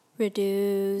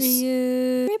Reduce.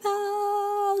 Reuse.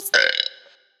 Repose.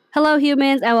 Hello,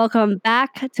 humans, and welcome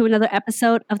back to another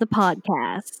episode of the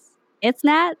podcast. It's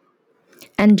Nat,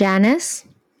 And Janice.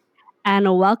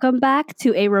 and welcome back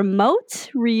to a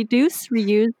remote reduce,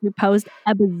 reuse, repose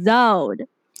episode.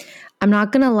 I'm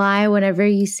not going to lie, whenever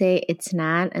you say it's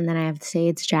Nat and then I have to say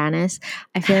it's Janice,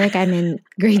 I feel like I'm in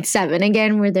grade 7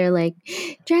 again where they're like,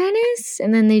 Janice?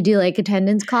 And then they do like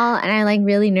attendance call and I like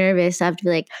really nervous. I have to be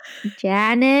like,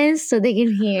 Janice, so they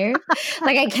can hear.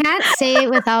 Like I can't say it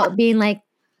without being like,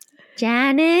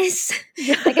 Janice.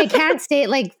 Like I can't say it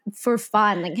like for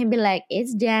fun. Like I can be like,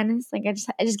 it's Janice. Like I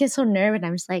just get so nervous.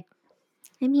 I'm just like,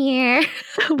 I'm here.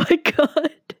 Oh my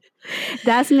God.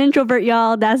 That's an introvert,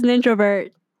 y'all. That's an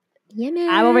introvert. Yeah, man.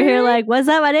 I'm over here like, what's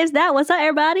up? My name's Nat. What's up,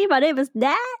 everybody? My name is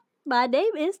Nat. My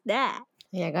name is Nat.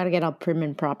 Yeah, I gotta get all prim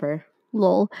and proper.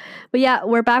 Lol. But yeah,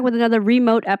 we're back with another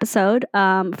remote episode.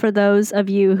 For those of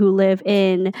you who live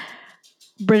in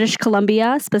British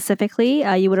Columbia specifically,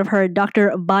 you would have heard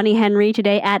Dr. Bonnie Henry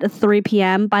today at 3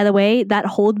 p.m. By the way, that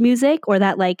hold music or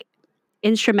that like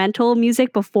instrumental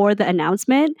music before the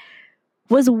announcement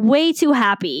was way too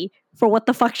happy for what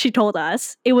the fuck she told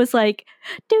us. It was like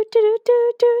do do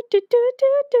do do do do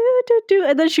do do do do,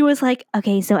 and then she was like,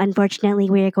 "Okay, so unfortunately,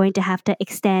 we're going to have to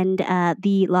extend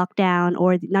the lockdown,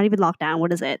 or not even lockdown.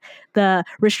 What is it? The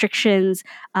restrictions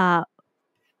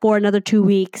for another 2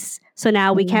 weeks. So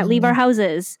now we can't leave our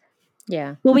houses.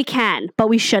 Yeah. Well, we can, but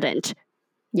we shouldn't,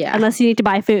 Yeah. unless you need to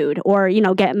buy food or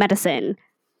get medicine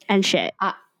and shit."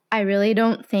 I really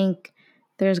don't think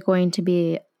there's going to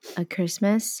be a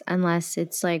Christmas unless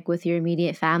it's like with your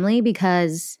immediate family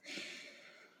because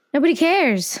nobody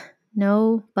cares.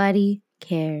 Nobody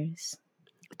cares.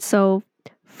 It's so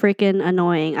freaking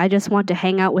annoying. I just want to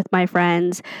hang out with my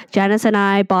friends. Janice and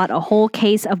I bought a whole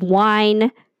case of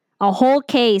wine. A whole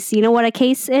case. You know what a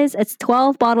case is? It's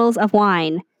 12 bottles of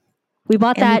wine. We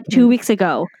bought that 2 weeks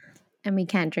ago. And we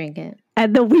can't drink it.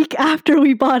 And the week after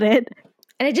we bought it.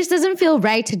 And it just doesn't feel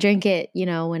right to drink it,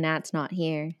 when Nat's not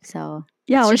here. So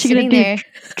yeah, what is she going to do?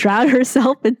 Drown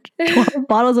herself in 12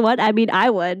 bottles of wine? I mean, I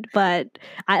would, but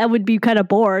I would be kind of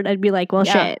bored. I'd be like, well,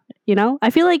 shit. I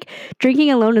feel like drinking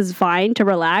alone is fine to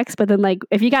relax, but then like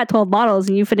if you got 12 bottles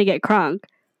and you finna get crunk,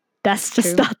 that's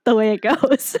just not the way it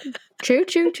goes. True.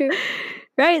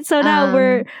 Right? So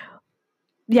now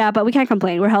but we can't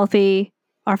complain. We're healthy.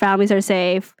 Our families are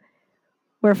safe.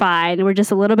 We're fine. We're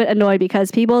just a little bit annoyed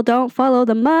because people don't follow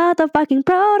the motherfucking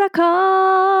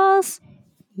protocols.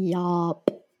 Yup.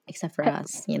 Except for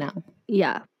us,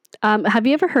 Yeah. Have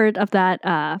you ever heard of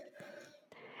that?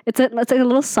 It's like a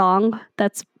little song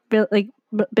that's been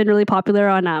really popular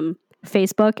on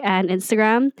Facebook and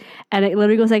Instagram, and it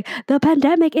literally goes like, "The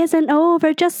pandemic isn't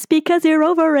over just because you're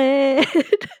over it."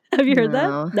 Have you heard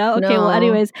that? No? Okay, well,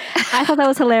 anyways, I thought that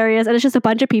was hilarious, and it's just a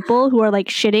bunch of people who are like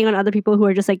shitting on other people who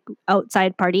are just like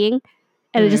outside partying,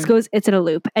 and it just goes, it's in a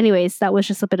loop. Anyways, that was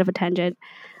just a bit of a tangent.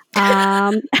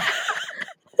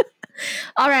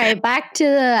 All right, back to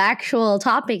the actual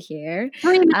topic here.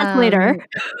 3 minutes later.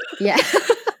 Yeah.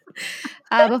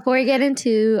 Before we get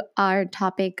into our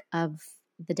topic of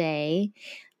the day,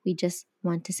 we just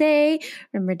want to say,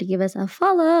 remember to give us a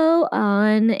follow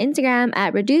on Instagram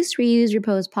at Reduce, Reuse,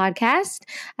 Repose Podcast,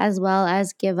 as well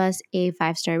as give us a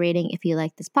 5-star rating if you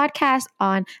like this podcast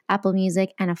on Apple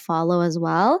Music, and a follow as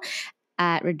well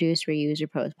at Reduce, Reuse,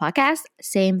 Repose Podcast.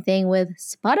 Same thing with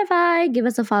Spotify. Give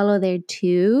us a follow there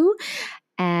too.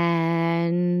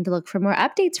 And look for more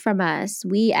updates from us.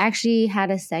 We actually had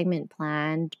a segment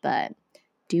planned, but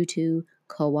due to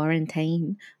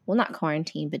quarantine, well, not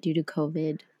quarantine, but due to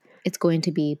COVID, it's going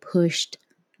to be pushed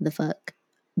the fuck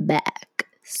back.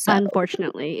 So,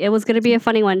 unfortunately, it was going to be a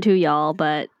funny one too, y'all,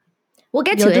 but we'll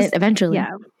get to it eventually. Yeah.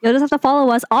 You'll just have to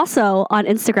follow us also on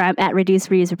Instagram at Reduce,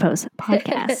 Reuse, Repose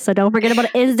Podcast. So don't forget about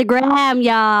Instagram,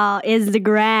 y'all.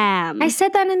 Instagram. I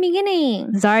said that in the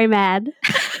beginning. Sorry, Mad.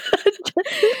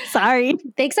 Sorry.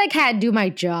 Thinks I can't do my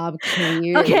job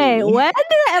clearly. Okay, when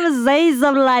did I ever say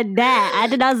something like that? I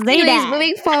did not say that.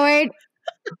 Moving forward.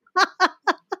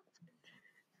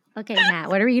 Okay, Matt,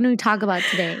 what are we going to talk about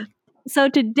today? So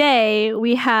today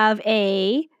we have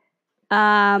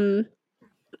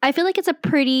I feel like it's a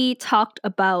pretty talked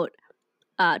about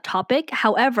topic.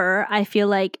 However, I feel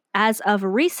like as of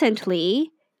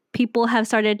recently, people have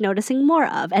started noticing more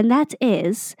of, and that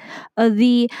is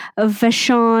the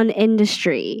fashion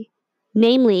industry,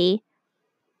 namely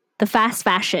the fast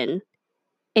fashion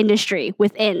industry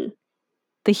within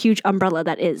the huge umbrella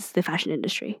that is the fashion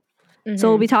industry. Mm-hmm. So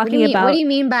we'll be talking about... What do you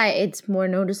mean by it's more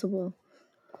noticeable?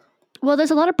 Well,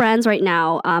 there's a lot of brands right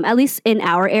now, at least in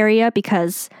our area,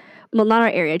 because well, not our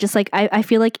area, just like I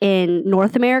feel like in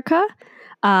North America,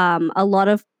 a lot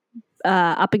of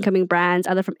up and coming brands,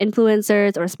 either from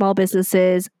influencers or small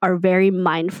businesses, are very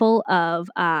mindful of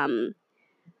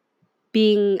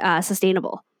being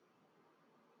sustainable.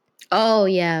 Oh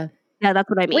yeah. Yeah, that's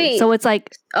what I mean. Wait. So it's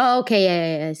like, Oh, okay.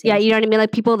 Yeah. I see, yeah, I see. you know what I mean?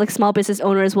 Like people, like small business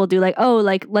owners will do like, oh,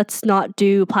 like let's not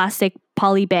do plastic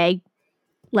poly bag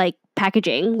like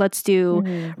packaging. Let's do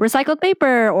Mhm. recycled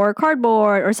paper or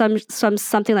cardboard or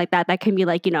something like that. That can be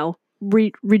like, you know,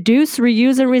 reduce,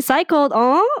 reuse, and recycled.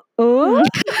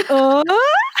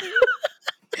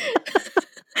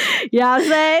 Yeah, I'm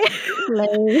saying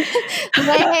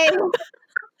Lame.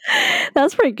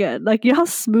 that's pretty good. Like, you know how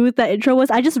smooth that intro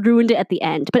was? I just ruined it at the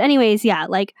end. But anyways, yeah,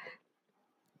 like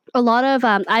a lot of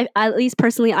I at least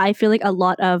personally, I feel like a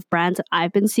lot of brands that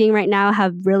I've been seeing right now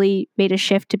have really made a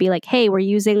shift to be like, hey, we're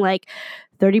using like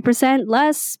 30%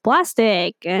 less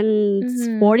plastic and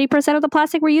Mhm. 40% of the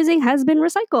plastic we're using has been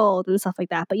recycled and stuff like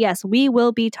that. But yes, we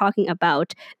will be talking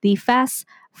about the fast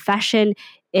fashion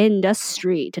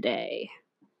industry today.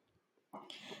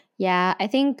 Yeah, I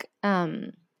think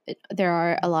there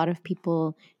are a lot of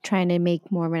people trying to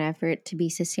make more of an effort to be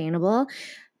sustainable,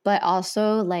 but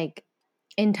also like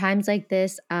in times like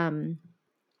this,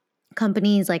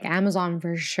 companies like Amazon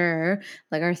for sure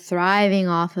like are thriving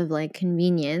off of like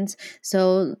convenience.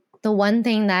 So the one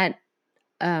thing that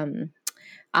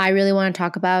I really want to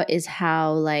talk about is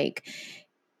how like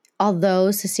although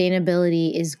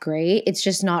sustainability is great, it's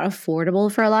just not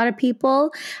affordable for a lot of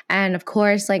people. And of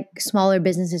course, like smaller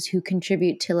businesses who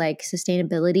contribute to like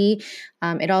sustainability,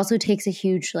 it also takes a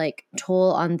huge like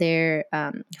toll on their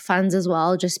funds as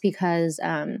well, just because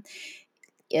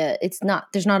it's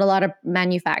not, there's not a lot of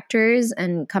manufacturers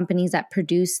and companies that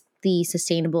produce the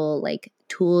sustainable like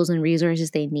tools and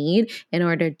resources they need in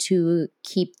order to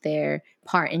keep their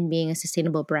part in being a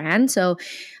sustainable brand. So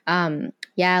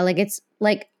yeah, like it's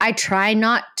like I try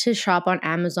not to shop on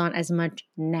Amazon as much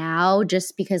now,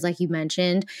 just because like you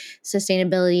mentioned,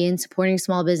 sustainability and supporting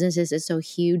small businesses is so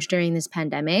huge during this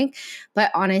pandemic. But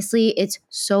honestly, it's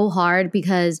so hard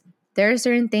because there are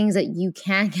certain things that you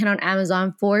can't get on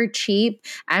Amazon for cheap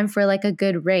and for like a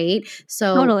good rate.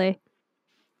 So Totally.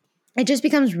 it just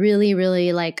becomes really,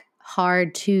 really like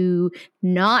hard to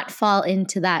not fall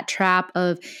into that trap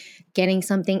of getting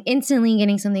something instantly,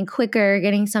 getting something quicker,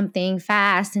 getting something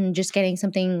fast, and just getting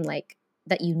something like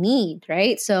that you need,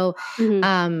 right? So,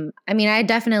 Mhm. I mean, I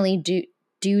definitely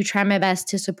do try my best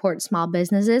to support small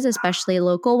businesses, especially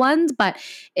local ones, but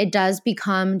it does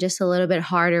become just a little bit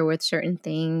harder with certain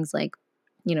things like,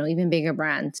 you know, even bigger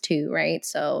brands too, right?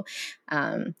 So,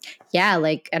 yeah,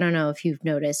 like I don't know if you've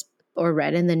noticed or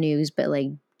read in the news, but like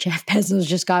Jeff Bezos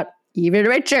just got even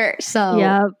richer. So,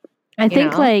 Yeah. I you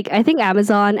think know.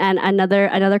 Amazon and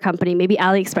another company, maybe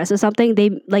AliExpress or something,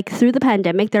 they like through the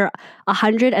pandemic, they're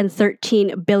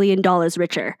 $113 billion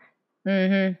richer.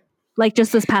 Mm-hmm. Like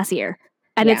just this past year.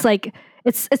 And Yeah. it's like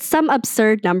it's some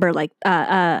absurd number like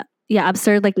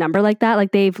absurd like number like that.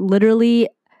 Like they've literally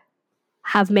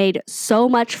have made so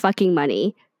much fucking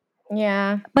money.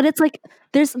 Yeah. But it's like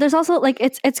there's also like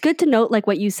it's good to note like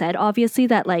what you said, obviously,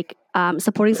 that like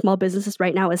supporting small businesses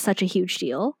right now is such a huge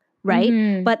deal, right?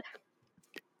 Mhm. But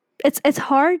it's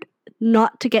hard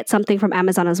not to get something from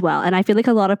Amazon as well. And I feel like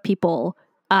a lot of people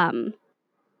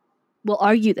will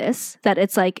argue this, that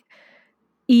it's like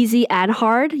easy and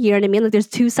hard. You know what I mean? Like there's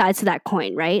two sides to that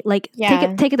coin, right? Like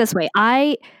Yeah. take it this way.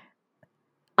 I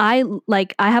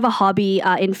have a hobby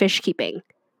in fish keeping.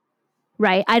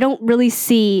 Right? I don't really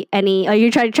see any. Are you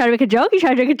trying to make a joke? You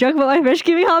trying to make a joke about my fish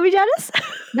keeping hobby, Janice?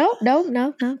 No.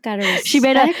 Gotta respect. She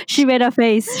made a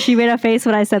face. She made a face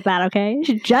when I said that. Okay,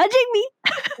 she's judging me.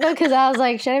 No, because I was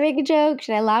like, should I make a joke?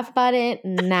 Should I laugh about it?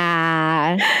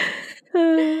 Nah.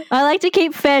 I like to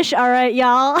keep fish. All right,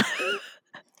 y'all.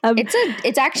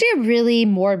 It's actually a really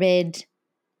morbid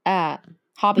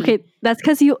hobby. Okay, that's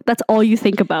because that's all you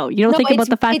think about. You don't think about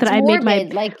the fact that I made my.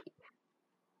 Like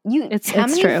It's how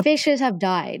many true. fishes have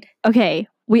died? Okay,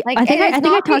 Like, I think and it's I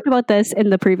not talked about this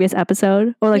in the previous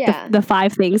episode, or like Yeah. the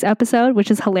 5 things episode, which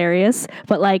is hilarious.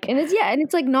 But like, And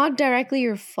it's like not directly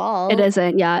your fault. it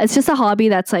isn't. Yeah, it's just a hobby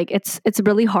that's like it's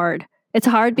really hard. It's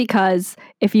hard because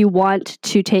if you want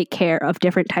to take care of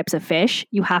different types of fish,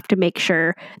 you have to make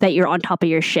sure that you're on top of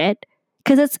your shit.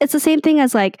 Because it's the same thing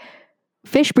as like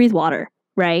fish breathe water,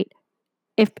 right?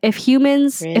 If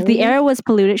humans, if the Really? air was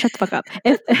polluted, shut the fuck up.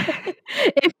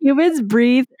 If humans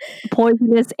breathe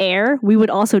poisonous air, we would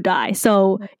also die.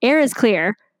 So air is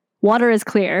clear, water is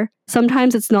clear.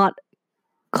 Sometimes it's not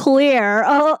clear.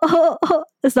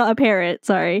 It's not apparent.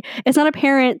 Sorry, it's not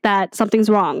apparent that something's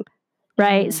wrong,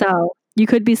 right? Mhm. So you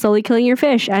could be slowly killing your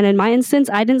fish. And in my instance,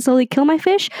 I didn't slowly kill my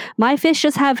fish. My fish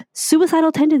just have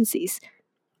suicidal tendencies.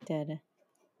 Did.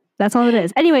 That's all it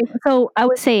is. Anyway, so I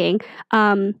was saying,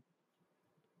 I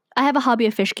have a hobby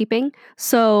of fish keeping.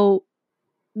 So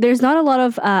there's not a lot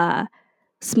of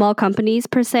small companies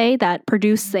per se that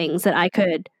produce things that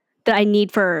I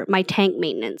need for my tank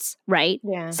maintenance, right?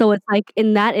 Yeah. So it's like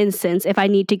in that instance, if I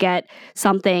need to get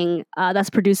something that's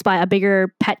produced by a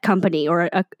bigger pet company or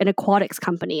an aquatics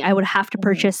company, I would have to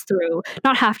purchase through,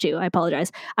 not have to, I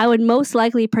apologize. I would most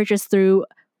likely purchase through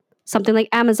something like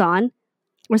Amazon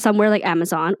or somewhere like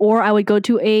Amazon, or I would go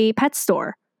to a pet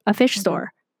store, a fish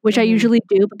store, which I usually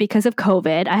do, but because of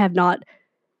COVID, I have not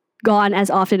gone as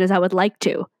often as I would like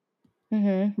to.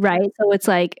 Right? So it's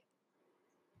like,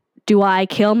 do I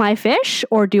kill my fish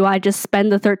or do I just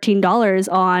spend the $13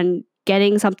 on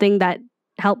getting something that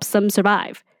helps them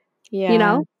survive? Yeah. You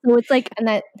know? So it's like And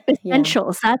that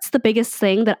essentials. That's the biggest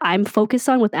thing that I'm focused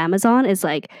on with Amazon is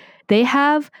like they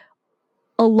have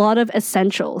a lot of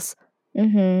essentials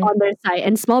on their site,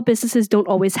 and small businesses don't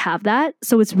always have that.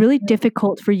 So it's really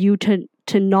difficult for you to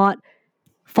not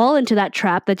fall into that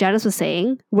trap that Janice was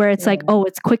saying, where it's like, oh,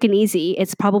 it's quick and easy.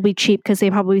 It's probably cheap because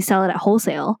they probably sell it at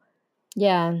wholesale.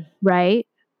 Yeah. Right?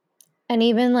 And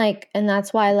even like, and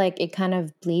that's why like it kind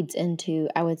of bleeds into,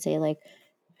 I would say, like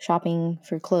shopping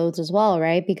for clothes as well,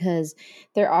 right? Because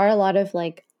there are a lot of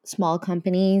like small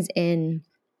companies in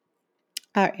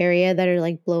our area that are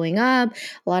like blowing up,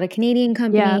 a lot of Canadian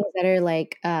companies that are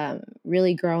like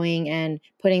really growing and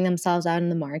putting themselves out in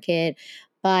the market.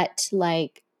 But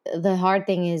like the hard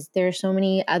thing is there are so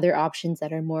many other options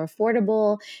that are more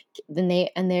affordable than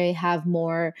they have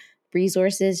more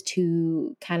resources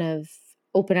to kind of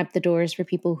open up the doors for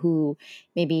people who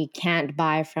maybe can't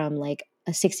buy from like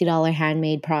a $60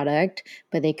 handmade product,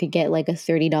 but they could get like a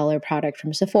 $30 product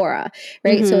from Sephora,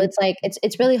 right? So it's like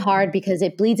it's really hard because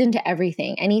it bleeds into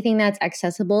everything. Anything that's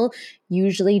accessible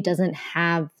usually doesn't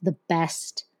have the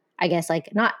best, I guess,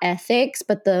 like not ethics,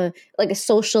 but the like a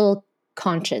social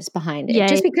conscious behind it,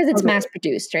 just because it's mass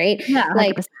produced, right? Yeah,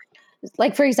 100%.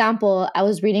 Like for example, I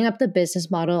was reading up the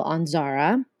business model on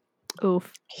Zara.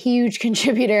 Oof. Huge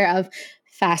contributor of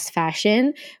fast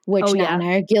fashion, which Nat and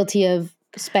I are guilty of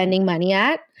spending money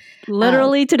at.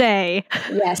 Literally today.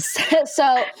 Yes. So,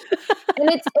 and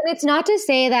it's not to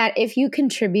say that if you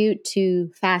contribute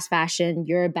to fast fashion,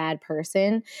 you're a bad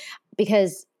person,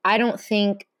 because I don't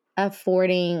think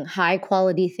affording high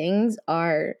quality things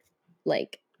are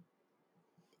like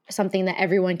something that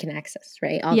everyone can access,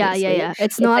 right? Obviously. Yeah.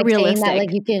 It's not like realistic. saying that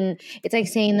like it's like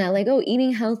saying that like, oh,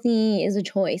 eating healthy is a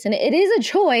choice. And it is a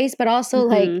choice, but also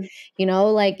like, you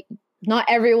know, like not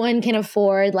everyone can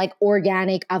afford like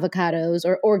organic avocados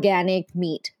or organic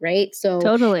meat, right? So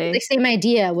Totally. it's the same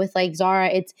idea with like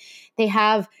Zara. They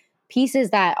have pieces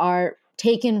that are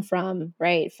taken from,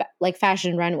 right, like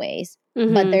fashion runways,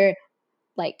 but they're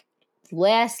like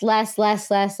less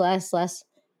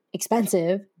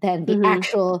expensive than the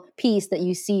actual piece that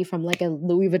you see from like a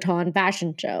Louis Vuitton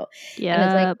fashion show. Yeah. And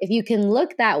it's like, if you can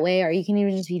look that way, or you can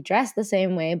even just be dressed the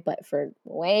same way, but for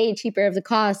way cheaper of the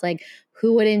cost, like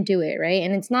who wouldn't do it, right?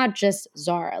 And it's not just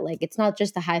Zara. Like it's not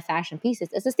just the high fashion pieces.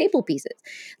 It's the staple pieces.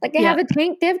 Like they have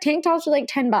tank tops for like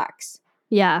 $10.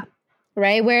 Yeah.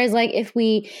 Right? Whereas like if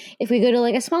we go to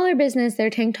like a smaller business, their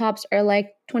tank tops are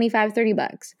like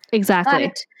 $25-$30. Exactly.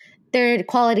 But their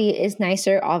quality is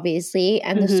nicer, obviously,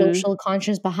 and the social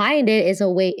conscience behind it is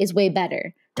way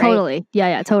better. Right? Totally.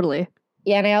 Yeah, totally.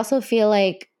 Yeah, and I also feel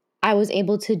like I was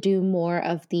able to do more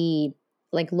of the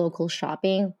like local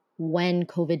shopping when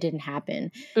COVID didn't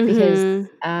happen, because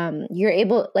you're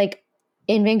able, like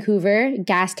in Vancouver,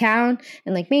 Gastown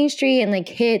and like Main Street and like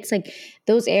Hits, like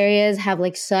those areas have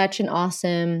like such an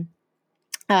awesome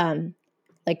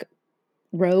like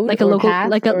road, like a or local, path,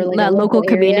 like a or like a local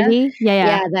area. community.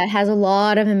 Yeah, that has a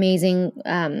lot of amazing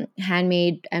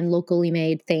handmade and locally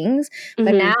made things.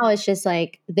 But now it's just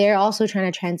like they're also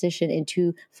trying to transition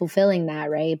into fulfilling that,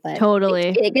 right? But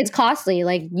totally. it gets costly.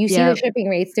 Like you see the shipping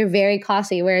rates, they're very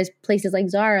costly. Whereas places like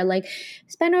Zara, like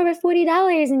spend over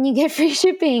 $40 and you get free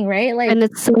shipping, right? Like, and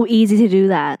it's so easy to do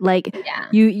that. Like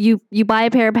you buy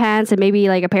a pair of pants and maybe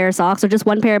like a pair of socks, or just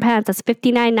one pair of pants. That's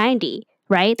 $59.90.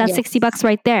 Right? That's $60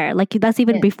 right there. Like that's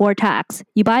even before tax.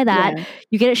 You buy that,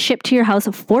 you get it shipped to your house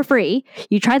for free.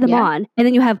 You try them on, and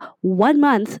then you have 1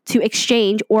 month to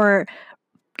exchange or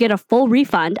get a full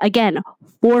refund, again,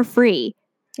 for free.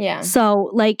 Yeah. So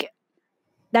like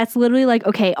that's literally like,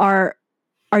 okay, are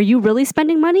you really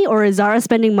spending money, or is Zara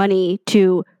spending money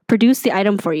to produce the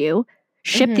item for you,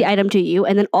 ship the item to you,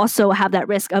 and then also have that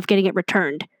risk of getting it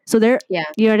returned? So they're, you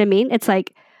know what I mean? It's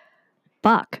like,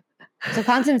 fuck. It's a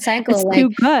constant cycle. It's like too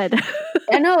good.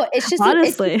 I know it's just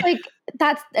Honestly. like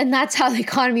that's how the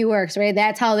economy works, right?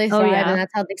 That's how they thrive yeah. and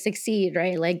that's how they succeed,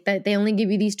 right? Like that they only give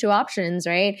you these two options,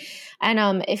 right?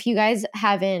 And if you guys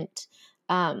haven't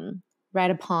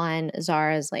read upon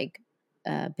Zara's like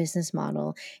business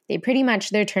model, they pretty much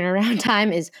their turnaround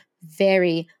time is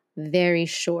very, very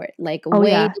short, like Oh,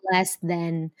 way yeah. less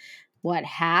than what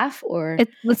half or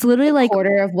It's literally a like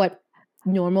quarter of what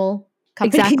normal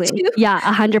companies exactly. do. Yeah,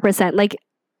 100%. Like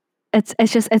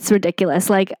it's ridiculous.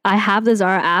 Like I have the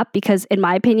Zara app because in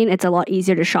my opinion it's a lot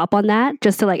easier to shop on that,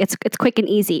 just to like it's quick and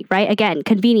easy, right? Again,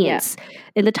 convenience.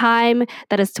 In the time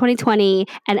that is 2020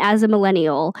 and as a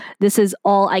millennial, this is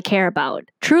all I care about.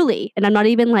 Truly. And I'm not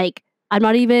even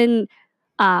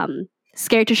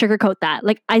scared to sugarcoat that.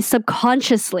 Like I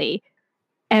subconsciously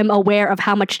am aware of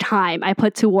how much time I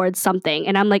put towards something.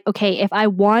 And I'm like, okay, if I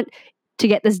want to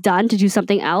get this done, to do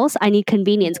something else, I need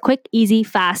convenience. Quick, easy,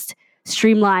 fast,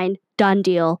 streamlined, done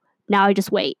deal. Now I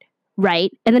just wait,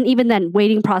 right? And then even then,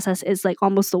 waiting process is like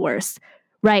almost the worst,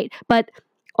 right? But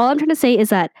all I'm trying to say is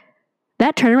that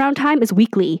turnaround time is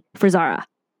weekly for Zara.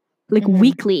 Like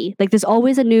weekly. Like there's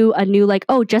always a new like,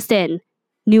 oh, just in,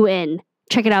 new in,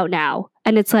 check it out now.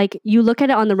 And it's like you look at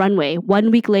it on the runway.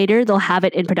 1 week later, they'll have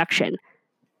it in production.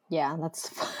 Yeah, that's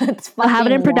They'll have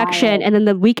it in fucking production, wild. and then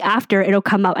the week after it'll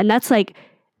come out, and that's like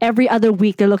every other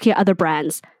week they're looking at other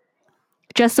brands,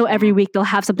 just so every week they'll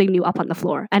have something new up on the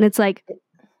floor, and it's like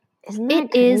Isn't that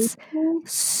it is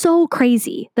so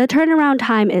crazy. The turnaround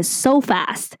time is so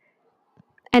fast,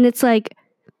 and it's like,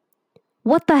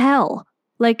 what the hell?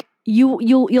 Like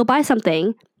you'll buy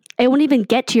something, it won't even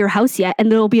get to your house yet,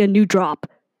 and there'll be a new drop.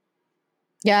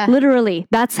 Yeah. Literally,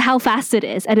 that's how fast it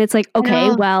is. And it's like, okay,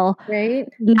 No, well, right?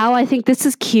 now I think this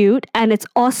is cute and it's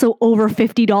also over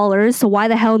 $50. So why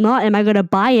the hell not? Am I going to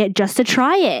buy it just to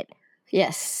try it?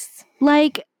 Yes.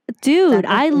 Like, dude, That's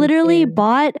I insane. literally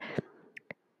bought,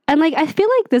 and like, I feel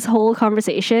like this whole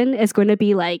conversation is going to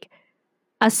be like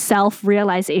a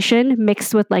self-realization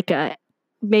mixed with like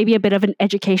maybe a bit of an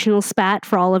educational spat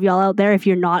for all of y'all out there if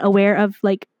you're not aware of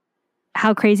like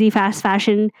how crazy fast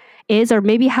fashion is, or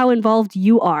maybe how involved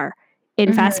you are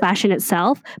in fast fashion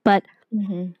itself. But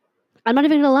I'm not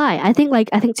even gonna lie. I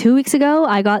think 2 weeks ago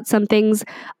I got some things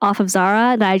off of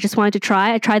Zara that I just wanted to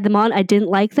try. I tried them on. I didn't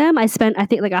like them. I spent I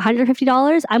think like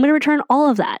 $150. I'm gonna return all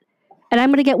of that, and I'm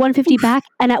gonna get $150 back.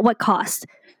 And at what cost?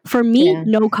 For me,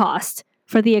 no cost.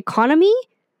 For the economy,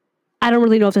 I don't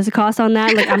really know if there's a cost on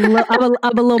that. Like I'm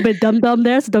a little bit dumb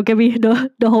there, so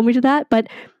don't hold me to that. But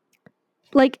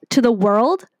like to the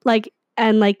world, like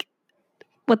and like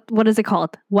what is it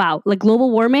called? Wow, like global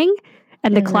warming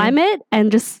and the climate and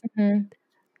just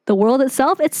the world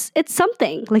itself. It's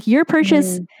something. Like your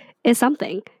purchase is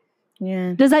something.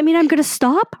 Yeah. Does that mean I'm going to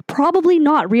stop? Probably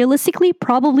not. Realistically,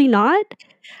 probably not.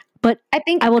 But I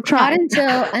think I will try.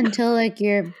 not until like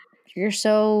you're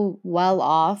so well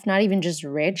off, not even just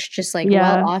rich, just like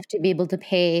well off to be able to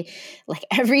pay like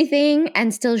everything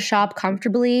and still shop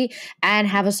comfortably and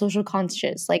have a social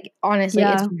conscience. Like honestly,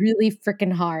 it's really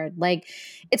freaking hard. Like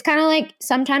it's kind of like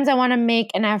sometimes I want to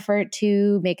make an effort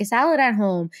to make a salad at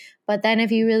home, but then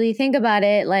if you really think about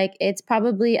it, like it's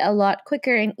probably a lot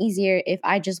quicker and easier if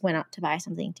I just went out to buy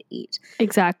something to eat.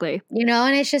 Exactly. You know,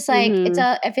 and it's just like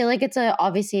I feel like it's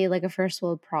obviously like a first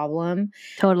world problem.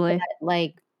 Totally. But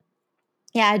like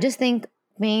yeah, I just think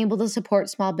being able to support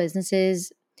small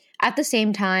businesses at the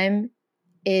same time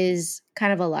is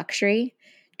kind of a luxury.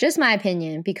 Just my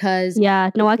opinion, because I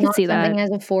can see that. Something as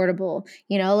affordable.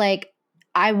 You know, like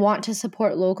I want to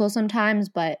support local sometimes,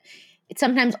 but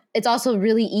sometimes it's also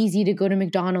really easy to go to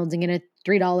McDonald's and get a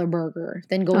 $3 burger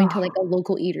than going to like a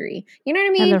local eatery. You know what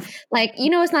I mean? Like, you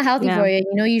know, it's not healthy for you.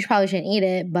 You know, you probably shouldn't eat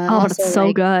it, but also it's so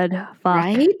like, good. Fuck.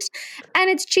 Right? And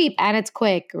it's cheap and it's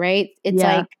quick, right? It's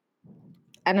like,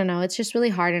 I don't know. It's just really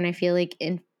hard. And I feel like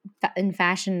in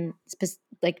fashion,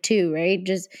 like too, right?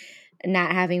 Just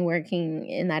not having working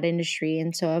in that industry.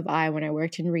 And so have I when I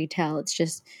worked in retail. It's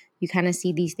just, you kind of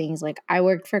see these things. Like I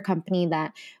worked for a company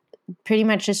that pretty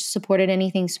much just supported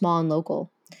anything small and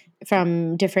local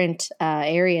from different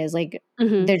areas. Like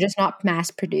they're just not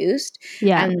mass produced.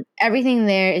 And everything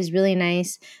there is really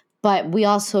nice. But we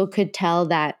also could tell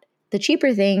that the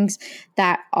cheaper things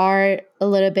that are a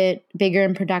little bit bigger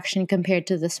in production compared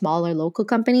to the smaller local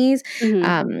companies,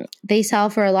 they sell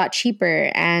for a lot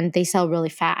cheaper and they sell really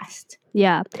fast.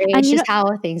 Yeah. It's and just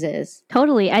how things is.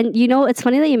 Totally. And you know, it's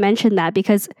funny that you mentioned that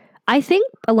because I think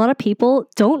a lot of people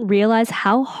don't realize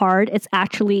how hard it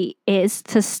actually is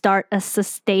to start a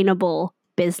sustainable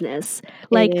business.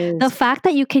 Like the fact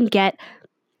that you can get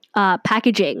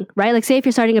packaging, right? Like say if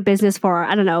you're starting a business for,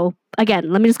 I don't know,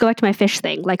 again, let me just go back to my fish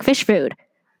thing, like fish food,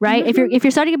 right? If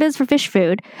you're starting a business for fish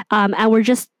food, and we're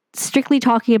just strictly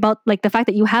talking about like the fact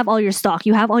that you have all your stock,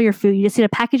 you have all your food, you just need to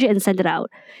package it and send it out.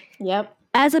 Yep.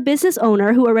 As a business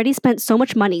owner who already spent so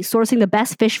much money sourcing the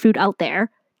best fish food out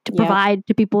there to provide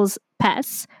to people's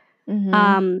pets,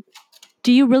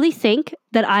 do you really think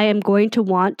that I am going to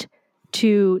want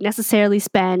to necessarily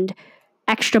spend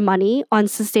extra money on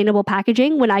sustainable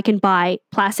packaging when I can buy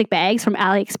plastic bags from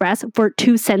AliExpress for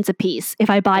 2 cents a piece if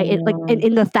I buy it like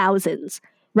in the thousands,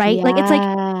 right? Like it's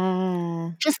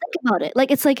like, just think about it.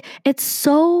 Like it's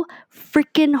so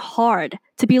freaking hard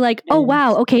to be like, oh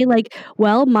wow, okay, like,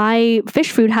 well, my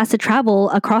fish food has to travel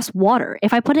across water.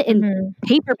 If I put it in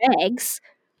paper bags,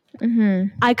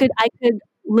 I could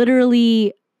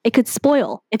literally, it could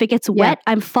spoil. If it gets wet,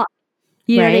 I'm fucked.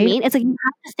 You know what I mean? It's like you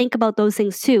have to think about those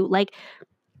things too. Like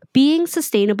being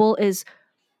sustainable is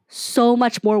so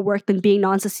much more work than being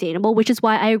non-sustainable, which is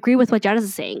why I agree with what Janice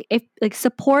is saying. If like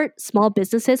support small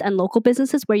businesses and local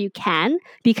businesses where you can,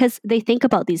 because they think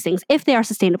about these things if they are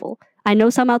sustainable. I know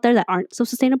some out there that aren't so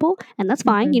sustainable, and that's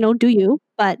fine. You know, do you?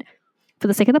 But for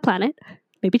the sake of the planet,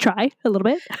 maybe try a little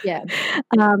bit. Yeah.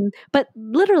 But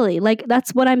literally, like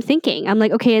that's what I'm thinking. I'm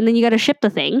like, okay, and then you got to ship the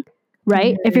thing,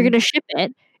 right? If you're going to ship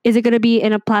it, is it going to be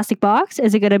in a plastic box?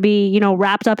 Is it going to be, you know,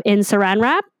 wrapped up in saran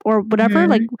wrap or whatever?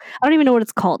 Like, I don't even know what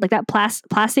it's called. Like that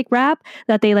plastic wrap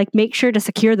that they like make sure to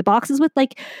secure the boxes with.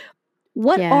 Like,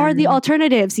 what are the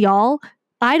alternatives, y'all?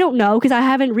 I don't know because I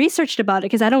haven't researched about it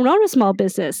because I don't own a small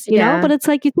business, you know? But it's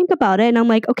like you think about it and I'm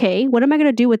like, okay, what am I going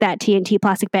to do with that TNT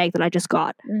plastic bag that I just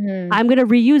got? I'm going to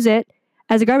reuse it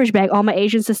as a garbage bag. All my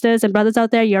Asian sisters and brothers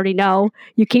out there, you already know,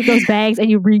 you keep those bags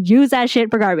and you reuse that shit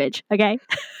for garbage, okay?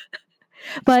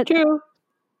 But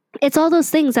it's all those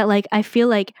things that like I feel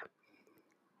like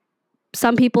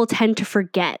some people tend to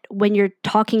forget when you're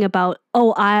talking about,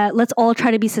 let's all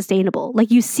try to be sustainable. Like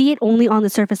you see it only on the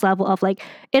surface level of like,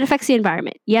 it affects the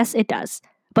environment. Yes, it does.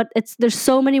 But there's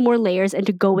so many more layers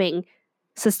into going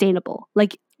sustainable.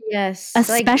 Like,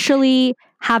 especially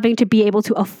having to be able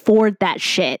to afford that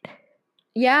shit.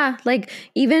 Yeah, like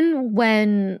even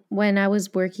when I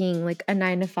was working like a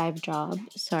 9-to-5 job.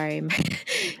 Sorry, you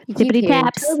keep Tippity hearing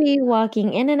taps. Toby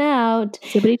walking in and out.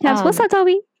 Tippity taps. What's up,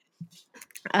 Toby?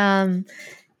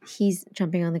 He's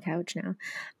jumping on the couch now.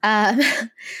 I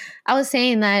was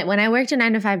saying that when I worked a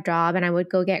 9-to-5 job and I would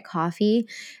go get coffee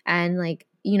and like,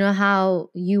 you know how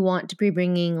you want to be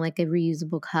bringing like a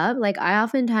reusable cup? Like I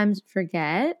oftentimes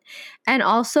forget. And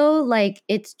also like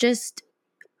it's just,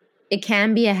 it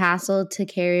can be a hassle to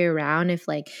carry around if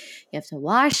like you have to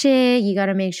wash it. You got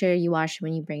to make sure you wash it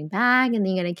when you bring back and then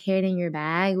you got to carry it in your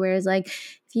bag. Whereas like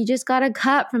if you just got a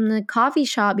cup from the coffee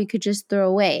shop, you could just throw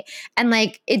away. And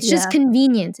like it's just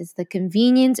convenience. It's the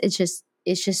convenience. It's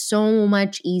just so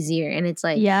much easier. And it's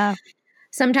like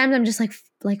sometimes I'm just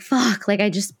like fuck, like I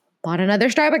just bought another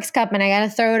Starbucks cup and I gotta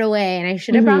throw it away and I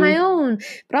should have brought my own.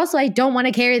 But also I don't want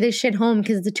to carry this shit home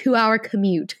because it's a 2-hour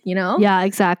commute, you know? Yeah,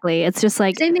 exactly. It's just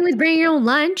like same thing with bringing your own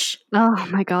lunch. Oh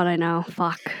my God, I know.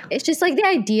 Fuck. It's just like the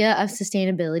idea of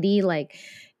sustainability like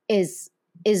is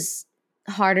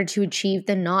harder to achieve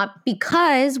than not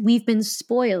because we've been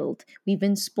spoiled. We've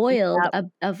been spoiled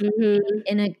of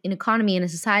in an economy, in a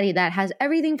society that has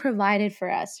everything provided for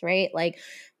us, right? Like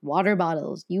water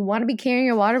bottles. You want to be carrying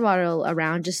your water bottle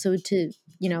around just so to,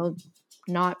 you know,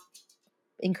 not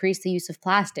increase the use of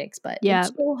plastics, but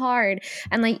it's so hard.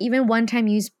 And like even one-time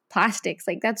use plastics,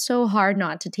 like that's so hard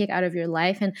not to take out of your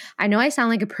life. And I know I sound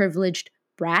like a privileged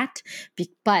brat,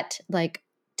 but like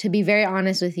to be very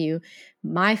honest with you,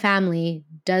 my family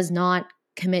does not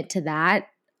commit to that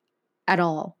at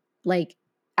all. Like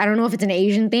I don't know if it's an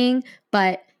Asian thing,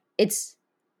 but it's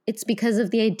because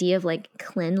of the idea of like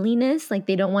cleanliness. Like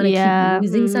they don't want to keep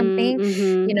using something.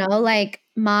 You know, like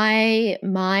my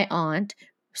aunt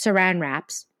saran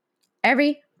wraps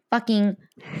every fucking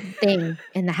thing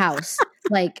in the house.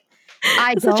 Like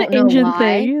I don't know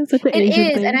why. It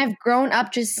is, and I've grown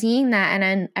up just seeing that.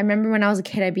 And I remember when I was a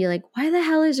kid, I'd be like, "Why the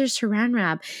hell is there saran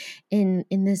wrap in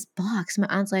this box?" My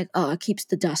aunt's like, "Oh, it keeps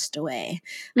the dust away."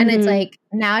 And it's like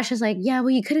now it's just like, yeah, well,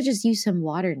 you could have just used some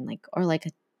water and like or like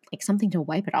something to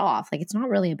wipe it off. Like it's not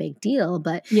really a big deal,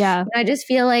 but I just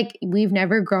feel like we've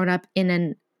never grown up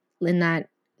in that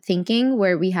thinking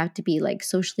where we have to be like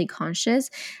socially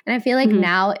conscious. And I feel like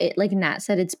now it, like Nat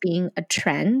said, it's being a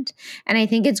trend. And I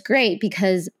think it's great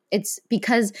because if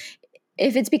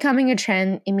it's becoming a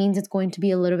trend, it means it's going to be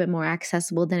a little bit more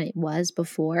accessible than it was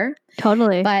before.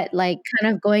 Totally. But like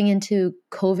kind of going into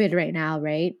COVID right now,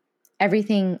 right?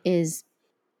 Everything is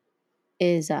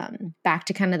back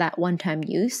to kind of that one-time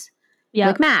use. Yeah.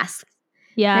 like masks.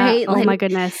 Yeah. Right? Oh Like- my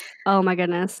goodness. Oh my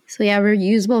goodness. So yeah,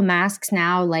 reusable masks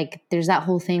now, like there's that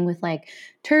whole thing with like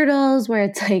turtles where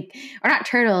it's like, or not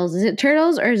turtles. Is it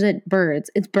turtles or is it birds?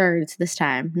 It's birds this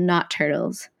time, not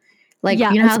turtles. Like,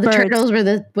 Yeah, you know it's how the birds. turtles were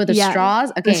the Yeah,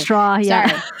 straws? Okay. The straw. Yeah.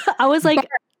 Sorry. I was like,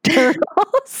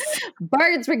 turtles.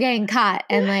 Birds were getting caught.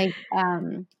 And like,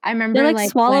 I remember They're like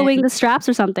swallowing when- the straps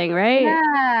or something, right?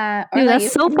 Yeah. Dude, like, that's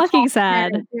it so was fucking on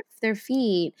sad. Their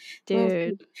feet. little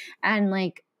Dude. feet. And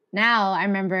like now I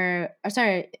remember,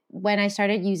 when I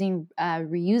started using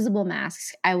reusable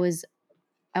masks, I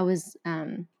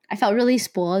felt really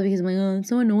spoiled because I'm like, oh, it's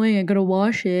so annoying. I gotta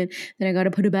wash it, then I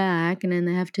gotta put it back, and then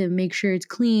I have to make sure it's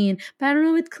clean. But I don't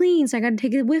know if it's clean, so I gotta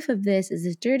take a whiff of this. Is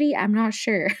this dirty? I'm not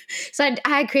sure. So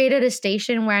I created a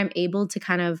station where I'm able to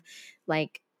kind of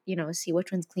like, see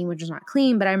which one's clean, which is not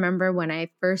clean. But I remember when I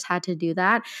first had to do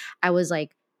that, I was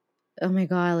like, oh my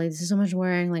God, like this is so much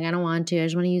work. Like I don't want to. I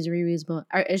just want to use a reusable,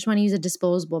 or I just want to use a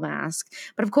disposable mask.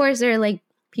 But of course, there are like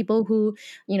people who,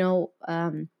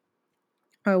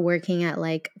 are working at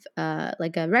like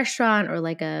a restaurant or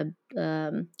like a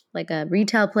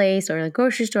retail place or a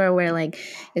grocery store where like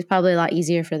it's probably a lot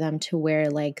easier for them to wear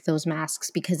like those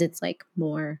masks because it's like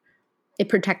more, it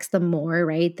protects them more,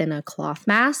 right, than a cloth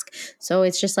mask. So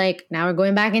it's just like now we're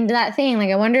going back into that thing. Like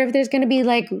I wonder if there's going to be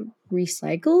like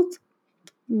recycled,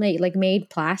 like made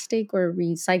plastic or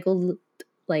recycled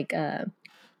like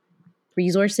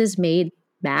resources made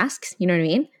masks. You know what I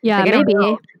mean? Yeah, Like, I don't maybe.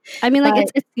 know. I mean, like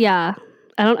But- it's yeah.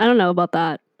 I don't know about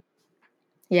that.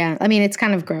 Yeah, I mean it's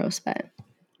kind of gross, but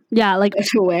Yeah, like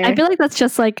to wear. I feel like that's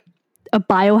just like a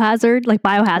biohazard, like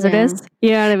biohazardous.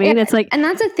 You know what I mean? Yeah, It's like and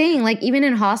that's the thing, like even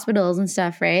in hospitals and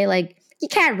stuff, right? Like you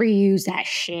can't reuse that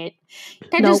shit. You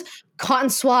can't Nope. just cotton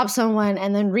swab someone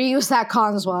and then reuse that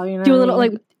cotton swab, you know? do a what I little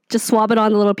mean? like just swab it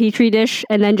on the little petri dish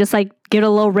and then just like give it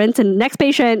a little rinse and next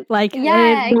patient. Like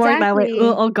Yeah, it didn't work that way. exactly.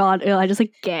 Oh God, I just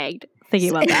like gagged thinking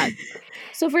about that.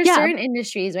 So for Yeah. certain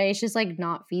industries, right, it's just like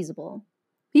not feasible.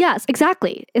 Yes,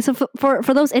 exactly. So for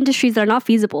those industries that are not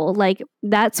feasible, like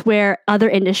that's where other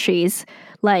industries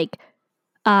like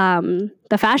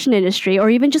the fashion industry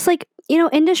or even just like,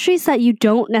 industries that you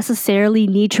don't necessarily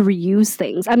need to reuse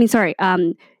things. I mean, sorry,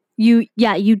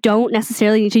 you don't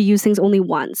necessarily need to use things only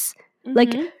once. Like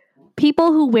Mhm.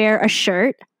 people who wear a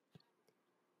shirt,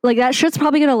 like that shirt's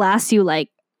probably going to last you like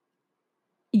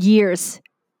years.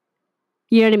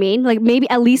 You know what I mean? Like maybe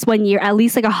at least 1 year, at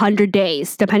least like 100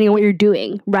 days, depending on what you're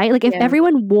doing, right? Like if Yeah.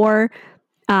 everyone wore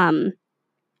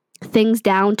things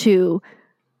down to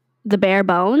the bare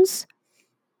bones,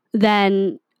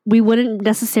 then we wouldn't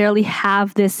necessarily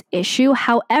have this issue.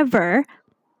 However,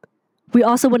 we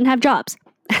also wouldn't have jobs.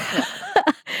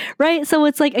 Right? So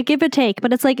it's like a give and take,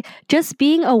 but it's like just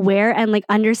being aware and like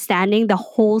understanding the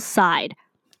whole side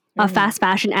of Mhm. fast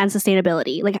fashion and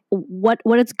sustainability. Like what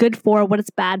it's good for, what it's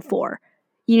bad for.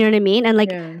 You know what I mean? And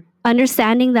like Yeah.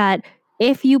 understanding that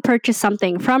if you purchase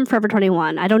something from Forever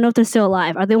 21, I don't know if they're still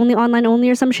alive. Are they only online only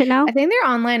or some shit now? I think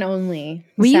they're online only.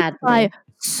 We used to sadly. buy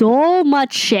so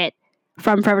much shit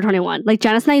from Forever 21. Like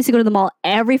Janice and I used to go to the mall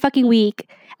every fucking week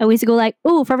and we used to go like,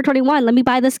 "Ooh, Forever 21, let me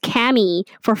buy this cami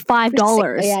for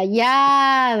 $5."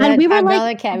 Yeah. And we were $5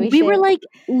 like, cami we were shit. like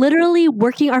literally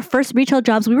working our first retail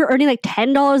jobs. We were earning like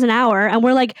 $10 an hour, and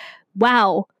we're like,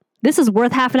 wow, this is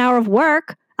worth half an hour of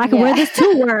work. I can wear Yeah. this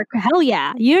to work. Hell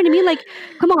yeah. You know what I mean? Like,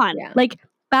 come on. Yeah. Like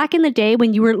back in the day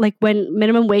when you were like, when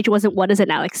minimum wage wasn't, what is it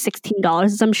now? Like $16 or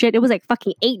some shit. It was like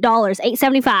fucking $8,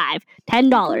 $8.75,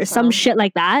 $10, some so. shit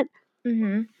like that.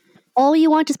 Mhm. All you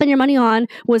want to spend your money on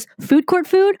was food court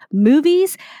food,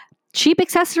 movies, cheap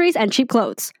accessories, and cheap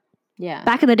clothes. Yeah.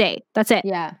 Back in the day. That's it.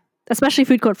 Yeah. Especially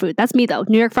food court food. That's me though.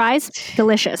 New York fries,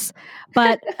 delicious.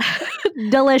 But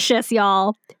delicious,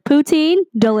 y'all. Poutine,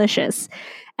 delicious.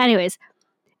 Anyways,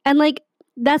 and like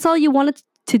that's all you wanted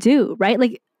to do, right?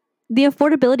 Like the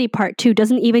affordability part too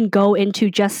doesn't even go into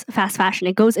just fast fashion.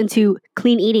 It goes into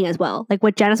clean eating as well. Like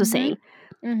what Janice was Mhm. saying.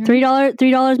 Mhm.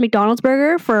 $3 McDonald's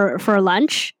burger for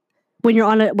lunch when you're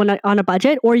on a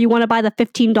budget, or you want to buy the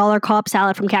 $15 Cobb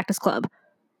salad from Cactus Club.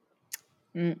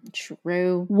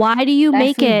 True. Why do you That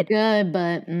make food's it good,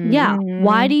 but Yeah.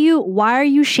 Why are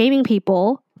you shaming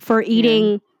people for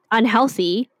eating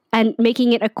unhealthy and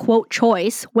making it a quote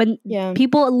choice when Yeah.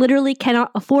 people literally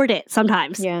cannot afford it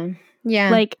sometimes? Yeah. Yeah.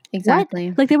 Like exactly.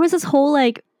 what? Like there was this whole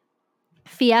like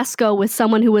fiasco with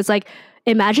someone who was like,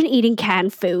 imagine eating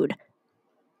canned food.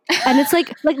 And it's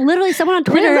like literally someone on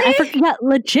Twitter, I Really? forget,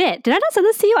 legit. Did I not send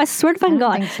this to you? I swear to fucking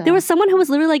don't God. think so. There was someone who was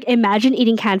literally like, imagine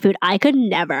eating canned food. I could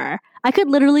never. I could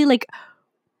literally like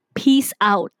piece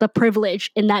out the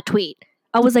privilege in that tweet.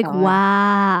 I was like, God.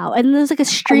 wow. And there's like a I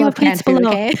stream love of tweets canned food,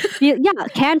 below. okay? Yeah,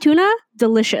 canned tuna,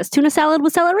 delicious. Tuna salad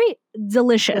with celery,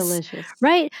 delicious. Delicious.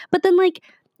 Right? But then like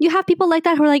you have people like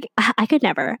that who are like, I could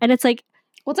never. And it's like,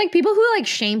 Well, it's like people who like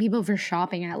shame people for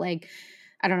shopping at like,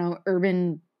 I don't know,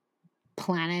 Urban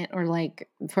Planet or like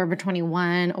Forever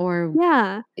 21 or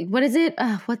yeah. what is it?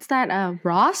 What's that? Ross?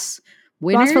 Ross for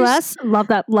Winners? less. Love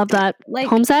that. Love that. Like,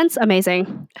 Home Sense,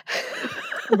 amazing.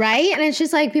 right? And it's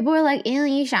just like people are like, ew,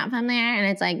 you shop from there. And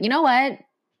it's like, you know what?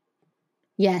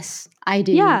 Yes, I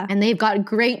do. Yeah. And they've got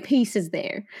great pieces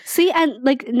there. See, and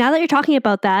like now that you're talking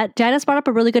about that, Janice brought up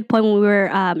a really good point when we were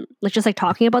like just like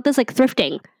talking about this, like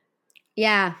thrifting.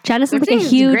 Yeah. Janice is like a Thrifting is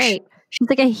huge great. she's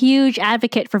like a huge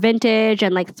advocate for vintage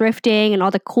and like thrifting and all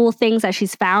the cool things that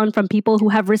she's found from people who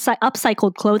have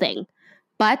upcycled clothing.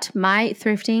 But my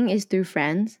thrifting is through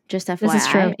friends, just FYI. This is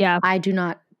true, yeah. I do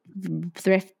not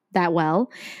thrift that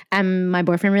well. And my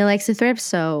boyfriend really likes to thrift,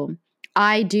 so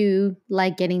I do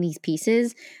like getting these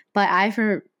pieces. But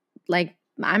I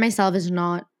myself is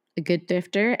not a good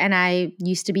thrifter, and I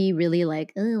used to be really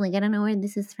like, oh, like I don't know where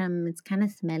this is from. It's kind of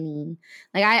smelly.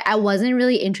 Like I wasn't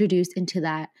really introduced into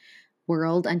that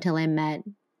world until I met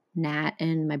Nat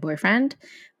and my boyfriend.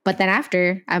 But then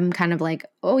after, I'm kind of like,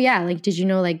 oh yeah, like did you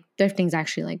know like thrifting's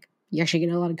actually like you actually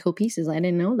get a lot of cool pieces. I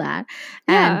didn't know that.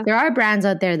 Yeah. And there are brands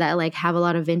out there that like have a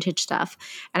lot of vintage stuff,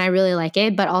 and I really like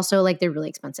it, but also like they're really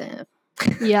expensive.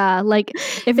 Yeah, like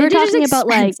if we're Vintage is talking about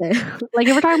like expensive. like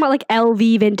if we're talking about like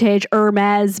LV vintage,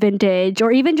 Hermes vintage,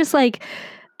 or even just like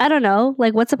I don't know,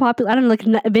 like what's a popular? I don't know, like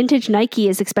vintage Nike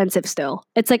is expensive still.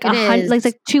 It's like It is. like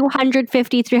 $250,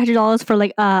 $300 for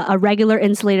like a regular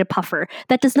insulated puffer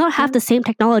that does not have the same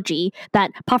technology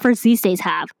that puffers these days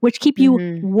have, which keep you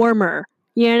Mhm. warmer.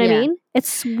 You know what I Yeah. mean?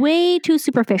 It's way too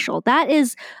superficial. That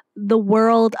is the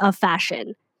world of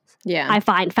fashion. Yeah. I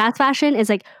find fast fashion is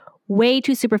like way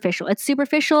too superficial. It's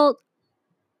superficial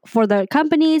for the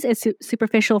companies, it's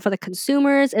superficial for the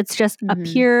consumers. It's just a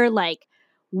Mhm. pure like,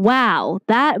 wow,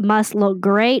 that must look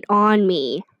great on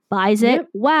me. Buys it. Yep.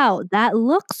 Wow, that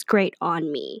looks great on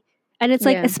me. And it's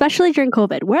like, Yeah. especially during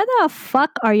COVID, where the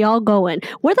fuck are y'all going?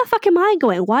 Where the fuck am I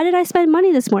going? Why did I spend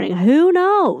money this morning? Who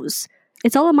knows?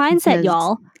 It's all a mindset, Because-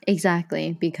 y'all.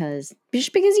 Exactly,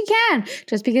 just because you can,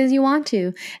 just because you want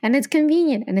to, and it's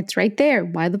convenient and it's right there.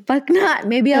 Why the fuck not?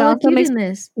 Maybe It I'll look also cute makes- in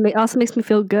this. It also makes me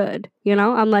feel good. You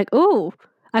know, I'm like, ooh,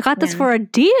 I got this Yeah. for a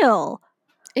deal.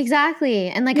 Exactly.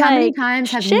 And like how many Like,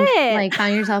 times have you shit. like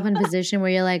found yourself in a position where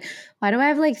you're like, why do I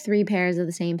have like 3 pairs of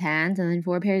the same pants and then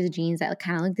 4 pairs of jeans that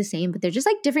kind of look the same, but they're just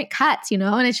like different cuts, you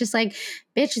know? And it's just like,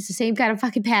 bitch, it's the same kind of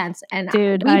fucking pants. And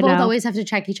Dude, we I both know. always have to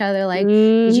check each other like,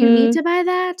 did you need Mhm. to buy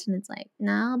that? And it's like,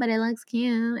 no, but it looks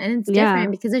cute. And it's Yeah.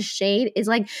 different because the shade is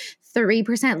like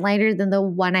 3% lighter than the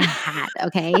one I had.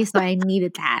 Okay. So I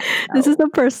needed that. This is So the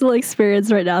personal experience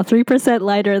right now. 3%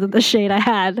 lighter than the shade I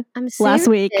had. I'm last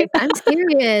week. serious. I'm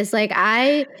serious. Like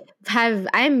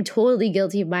I'm totally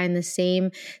guilty of buying the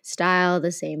same style,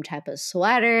 the same type of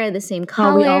sweater, the same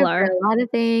color Oh, we all for are. a lot of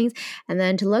things. And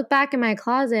then to look back in my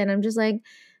closet and I'm just like,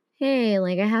 hey,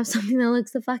 like I have something that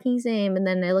looks the fucking same. And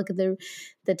then I look at the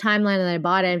timeline that I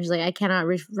bought it. I'm just like, I cannot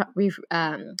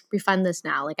refund this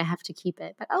now. Like I have to keep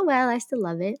it. But oh well, I still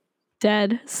love it.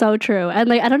 Dead. So true. And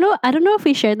like I don't know if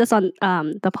we shared this on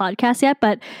the podcast yet,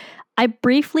 but I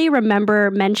briefly remember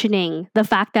mentioning the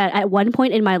fact that at one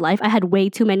point in my life I had way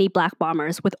too many black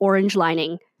bombers with orange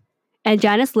lining. And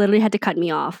Janice literally had to cut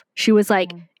me off. She was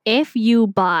like, if you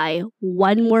buy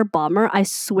one more bomber, I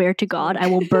swear to God, I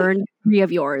will burn 3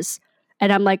 of yours.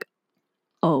 And I'm like,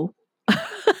 oh.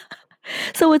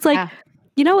 So it's like, Yeah.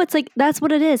 you know, it's like, that's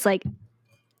what it is. Like,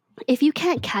 if you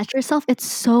can't catch yourself, it's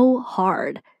so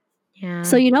hard. Yeah.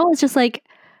 So, you know, it's just like,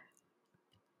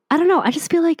 I don't know. I just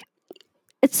feel like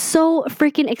it's so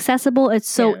freaking accessible. It's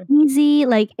so Yeah. easy.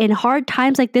 Like in hard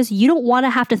times like this, you don't want to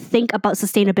have to think about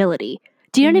sustainability.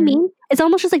 Do you know what I Mhm. mean? It's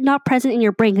almost just like not present in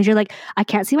your brain because you're like, I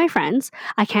can't see my friends.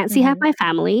 I can't see half Mhm. my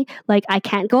family. Like I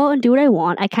can't go out and do what I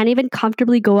want. I can't even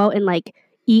comfortably go out and like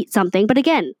eat something. But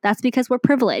again, that's because we're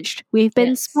privileged. We've been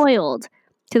Yes. spoiled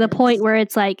to the point Yes. where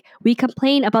it's like we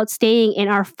complain about staying in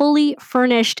our fully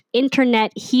furnished,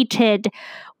 internet heated,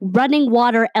 running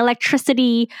water,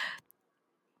 electricity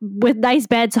with nice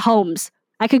beds homes.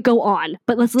 I could go on,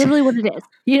 but that's literally what it is.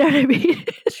 You know what I mean?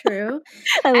 True.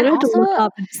 I literally had to look also-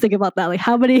 up and just think about that. Like,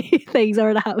 how many things are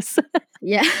in a house?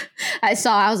 Yeah. I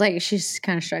was like, she's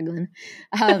kind of struggling.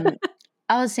 I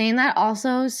was saying that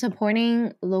also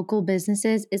supporting local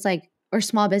businesses is like, or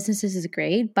small businesses is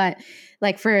great, but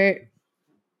like for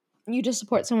you to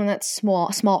support someone that's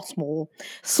small,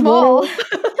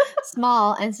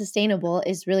 small and sustainable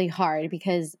is really hard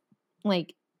because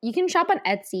like you can shop on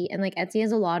Etsy, and like Etsy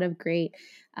has a lot of great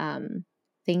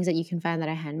things that you can find that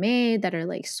are handmade, that are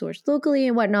like sourced locally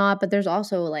and whatnot. But there's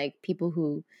also like people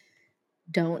who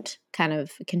don't kind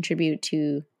of contribute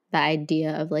to the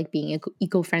idea of like being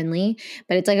eco-friendly,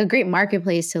 but it's like a great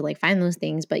marketplace to like find those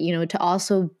things. But you know, to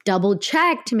also double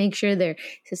check to make sure they're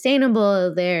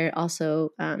sustainable, they're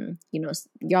also you know,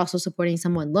 you're also supporting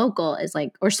someone local is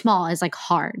like, or small, is like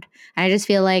hard. And I just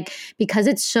feel like because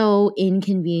it's so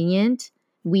inconvenient,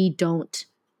 we don't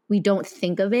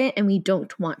think of it, and we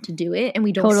don't want to do it, and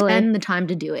we don't Totally. spend the time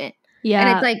to do it. Yeah.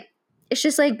 And it's like, it's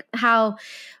just like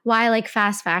why like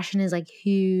fast fashion is like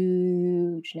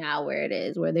huge now where it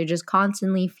is, where they're just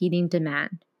constantly feeding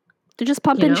demand. They're just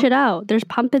pumping know? shit out. They're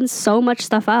pumping so much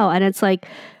stuff out. And it's like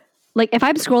if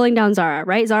I'm scrolling down Zara,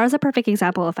 right? Zara's a perfect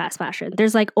example of fast fashion.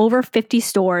 There's like over 50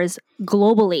 stores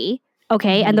globally.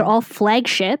 Okay. And they're all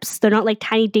flagships. They're not like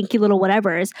tiny dinky little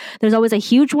whatevers. There's always a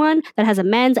huge one that has a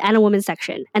men's and a women's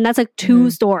section. And that's like two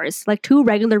stores, like two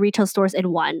regular retail stores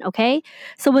in one. Okay.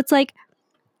 So it's like,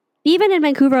 even in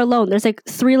Vancouver alone, there's like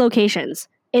 3 locations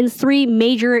in 3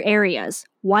 major areas.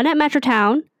 One at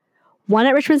Metrotown, one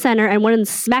at Richmond Center, and one in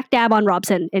smack dab on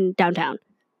Robson in downtown.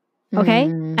 Okay?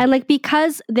 And like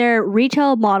because their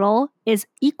retail model is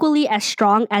equally as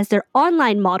strong as their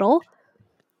online model,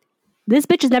 this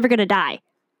bitch is never going to die.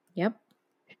 Yep.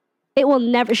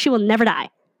 She will never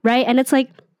die. Right? And it's like,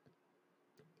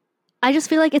 I just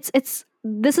feel like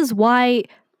this is why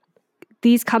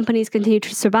these companies continue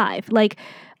to survive. Like,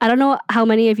 I don't know how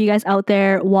many of you guys out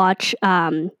there watch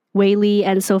Whaley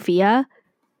and Sophia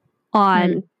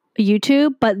on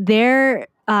YouTube, but their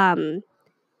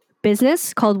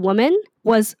business called Woman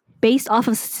was based off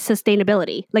of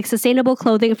sustainability, like sustainable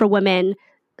clothing for women,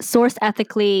 sourced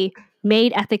ethically,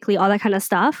 made ethically, all that kind of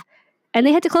stuff. And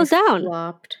they had to close down.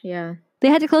 Flopped, yeah. They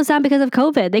had to close down because of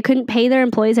COVID. They couldn't pay their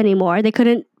employees anymore. They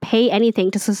couldn't pay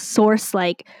anything to source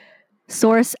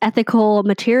ethical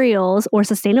materials or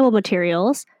sustainable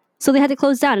materials. So they had to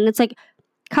close down. And it's like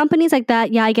companies like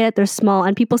that, yeah, I get it, they're small,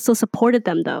 and people still supported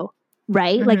them though,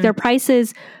 right? Like their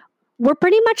prices were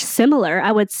pretty much similar,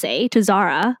 I would say, to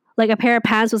Zara. Like a pair of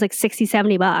pants was like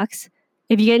 $60-$70.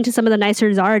 If you get into some of the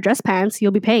nicer Zara dress pants,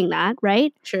 you'll be paying that,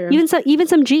 right? Sure. Even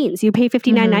some jeans, you pay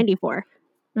 $59.90 for.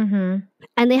 And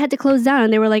they had to close down,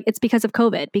 and they were like, it's because of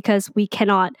COVID, because we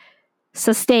cannot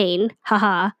sustain,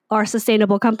 our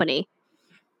sustainable company.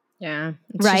 Yeah,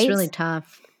 it's just really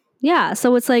tough. Yeah,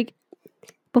 so it's like,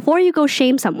 before you go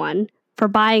shame someone for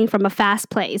buying from a fast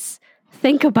place,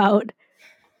 think about it.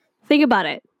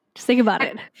 Just think about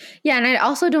it. Yeah, and I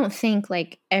also don't think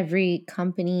like every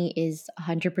company is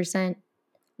 100%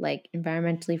 like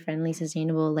environmentally friendly,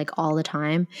 sustainable, like all the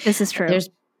time. This is true. There's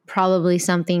probably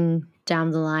something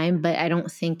down the line, but I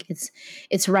don't think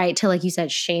it's right to, like you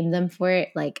said, shame them for it.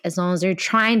 Like as long as they're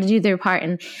trying to do their part.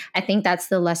 And I think that's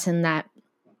the lesson that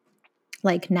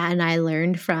like Nat and I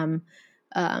learned from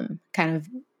kind of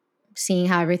seeing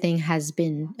how everything has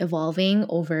been evolving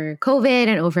over COVID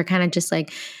and over kind of just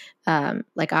like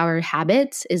our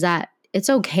habits, is that it's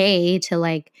okay to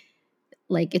like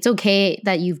it's okay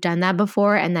that you've done that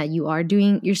before and that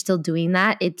you're still doing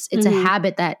that. It's a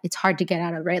habit that it's hard to get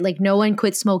out of, right? Like no one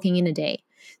quits smoking in a day.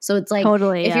 So it's like,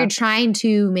 totally, if you're trying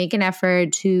to make an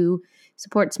effort to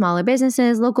support smaller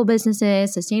businesses, local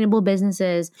businesses, sustainable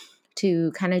businesses,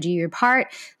 to kind of do your part,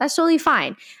 that's totally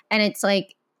fine. And it's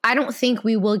like, I don't think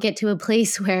we will get to a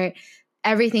place where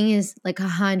everything is like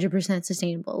 100%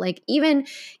 sustainable. Like even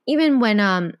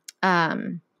when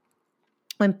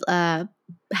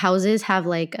houses have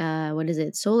like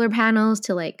solar panels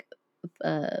to like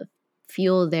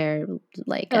fuel their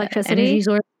like electricity energy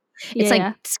source. It's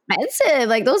expensive.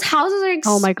 Like those houses are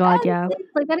expensive. Oh my God, yeah.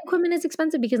 Like that equipment is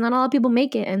expensive because not a lot of people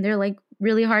make it, and they're like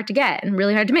really hard to get and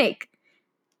really hard to make.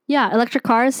 Yeah, electric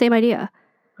cars, same idea.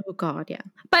 Oh God, yeah.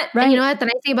 But you know what? The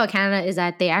nice thing about Canada is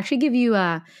that they actually give you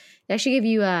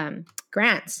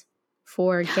grants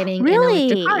for getting an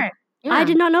electric car. Yeah. I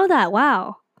did not know that.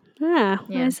 Wow. Yeah.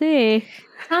 I see.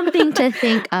 Something to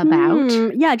think about.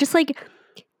 Yeah, just like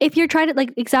if you're trying to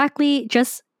like exactly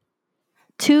just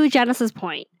to Janice's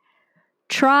point,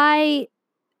 try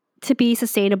to be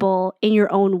sustainable in your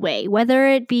own way, whether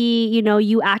it be,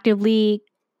 you actively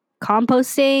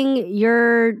composting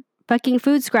your fucking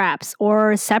food scraps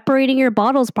or separating your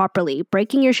bottles properly,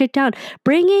 breaking your shit down,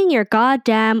 bringing your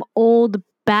goddamn old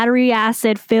battery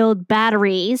acid filled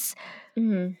batteries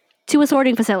to a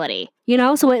sorting facility,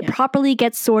 so it properly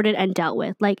gets sorted and dealt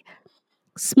with. Like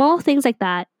small things like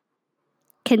that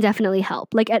can definitely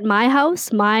help. Like at my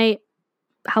house, my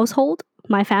household,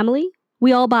 my family,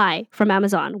 we all buy from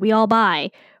Amazon. We all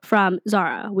buy from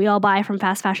Zara. We all buy from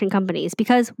fast fashion companies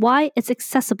because why? It's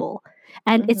accessible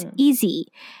and it's easy,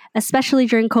 especially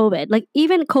during COVID. Like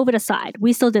even COVID aside,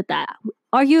 we still did that.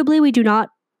 Arguably, we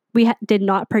did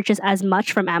not purchase as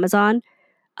much from Amazon,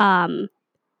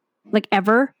 like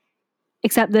ever,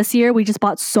 except this year we just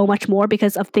bought so much more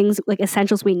because of things like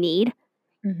essentials we need.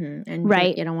 And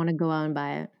Right. you don't want to go out and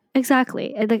buy it.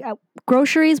 Exactly. And like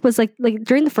groceries was like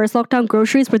during the first lockdown,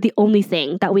 groceries were the only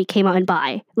thing that we came out and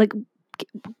buy. Like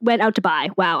went out to buy.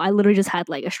 Wow, I literally just had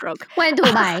like a stroke. When do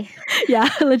we buy? Yeah,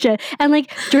 legit. And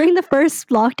like during the first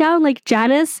lockdown, like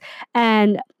Janice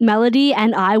and Melody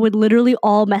and I would literally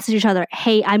all message each other,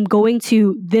 "Hey, I'm going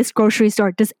to this grocery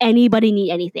store. Does anybody need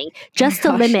anything?" Just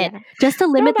to limit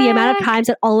the amount of times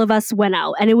that all of us went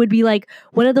out. And it would be like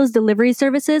one of those delivery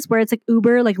services where it's like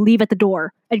Uber, like leave at the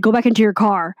door and go back into your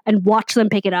car and watch them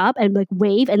pick it up and like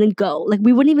wave and then go. Like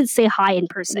we wouldn't even say hi in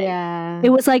person. Yeah. It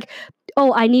was like,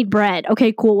 oh, I need bread.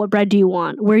 Okay, cool. What bread do you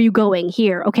want? Where are you going?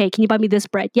 Here. Okay, can you buy me this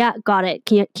bread? Yeah, got it.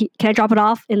 Can I drop it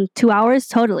off in 2 hours?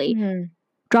 Totally.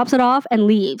 Drops it off and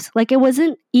leaves. Like it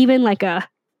wasn't even like a,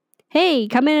 hey,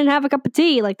 come in and have a cup of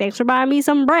tea. Like thanks for buying me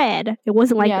some bread. It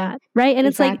wasn't like that, right? And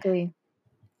it's like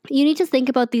you need to think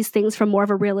about these things from more of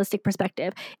a realistic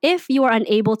perspective. If you are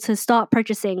unable to stop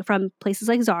purchasing from places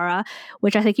like Zara,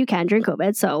 which I think you can during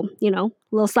COVID, so a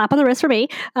little slap on the wrist for me.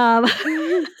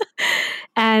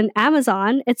 And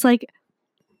Amazon, it's like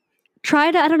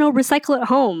try to, I don't know, recycle at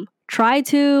home. Try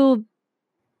to,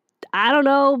 I don't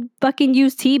know, fucking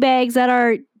use tea bags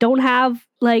that don't have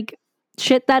like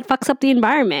shit that fucks up the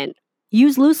environment.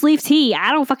 Use loose leaf tea.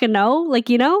 I don't fucking know. Like,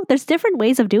 there's different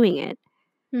ways of doing it.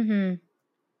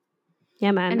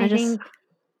 Yeah, man.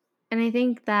 And I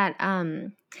think that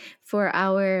for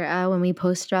our when we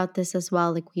post about this as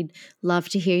well, like we'd love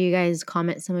to hear you guys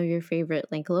comment some of your favorite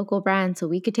like local brands so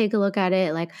we could take a look at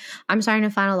it. Like I'm starting to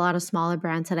find a lot of smaller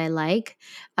brands that I like.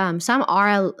 Some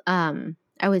are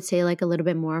I would say like a little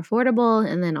bit more affordable,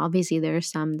 and then obviously there are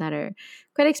some that are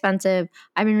quite expensive.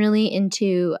 I've been really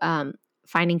into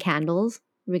finding candles,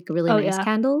 like really nice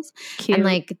candles. Cute. And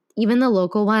like even the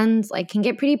local ones like can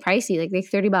get pretty pricey, like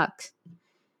 $30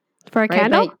 for a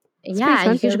candle. But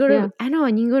yeah, you can just go to I know,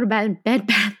 and you can go to Bed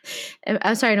Bath.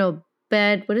 I'm sorry, no,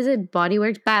 Bed. What is it? Body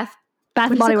Works, Bath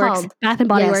and Body Works. Bath and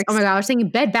Body Works. Oh my god, I was thinking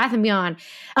Bed Bath and Beyond.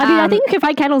 I mean, I think you can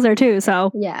find candles there too.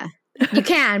 So yeah, you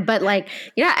can, but like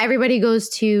everybody goes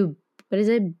to what is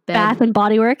it? Bath and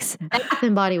Body Works. Bath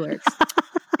and Body Works.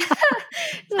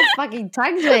 It's a fucking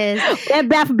tongue twist. Bed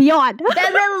Bath and Beyond.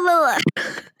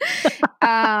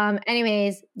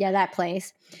 Anyways, yeah, that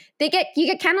place. You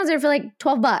get candles there for like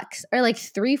 $12 or like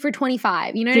 3 for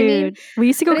 $25. You know what I mean? We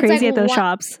used to go crazy at those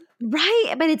shops.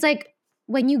 Right. But it's like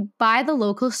when you buy the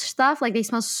local stuff, like they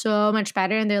smell so much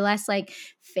better and they're less like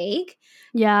fake.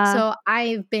 Yeah. So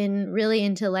I've been really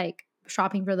into like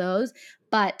shopping for those,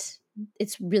 but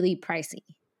it's really pricey.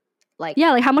 Like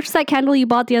how much is that candle you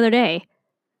bought the other day?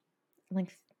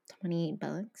 Like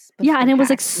 $28. Yeah, and it was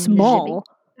like small.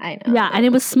 I know. Yeah, and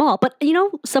it was small. But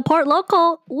support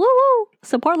local. Woo woo.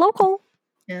 Support local.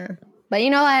 Yeah. But you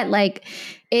know what? Like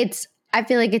I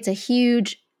feel like it's a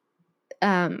huge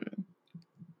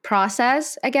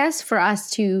process, I guess, for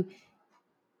us to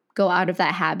go out of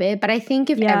that habit. But I think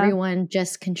if everyone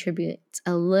just contributes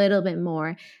a little bit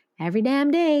more every damn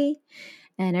day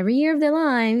and every year of their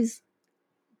lives,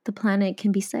 the planet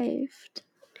can be saved.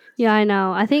 Yeah, I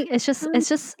know. I think it's just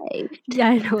yeah,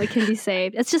 I know it can be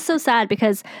saved. It's just so sad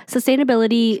because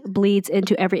sustainability bleeds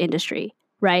into every industry,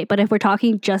 right? But if we're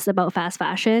talking just about fast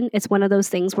fashion, it's one of those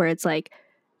things where it's like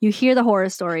you hear the horror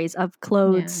stories of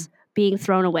clothes being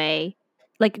thrown away,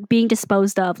 like being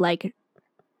disposed of, like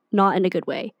not in a good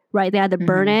way, right? They either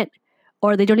burn it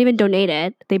or they don't even donate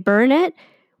it. They burn it,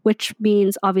 which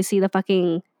means obviously the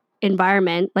fucking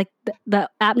environment, like the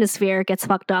atmosphere gets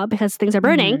fucked up because things are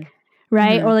burning.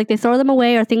 Right? Or like they throw them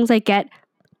away or things like get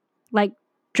like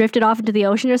drifted off into the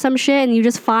ocean or some shit and you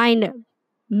just find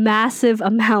massive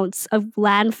amounts of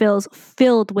landfills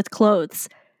filled with clothes.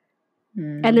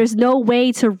 And there's no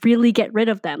way to really get rid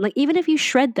of them. Like even if you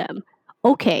shred them,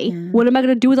 okay, what am I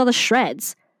going to do with all the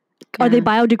shreds? Are they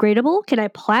biodegradable? Can I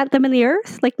plant them in the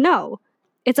earth? Like no.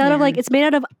 It's out of like it's made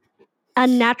out of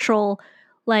unnatural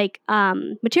like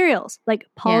materials like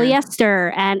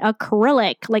polyester and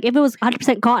acrylic. Like if it was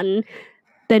 100% cotton,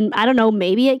 then I don't know,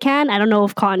 maybe it can. I don't know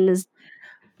if cotton is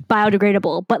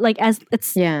biodegradable, but like as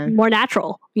it's more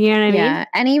natural. You know what I mean? Yeah.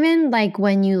 And even like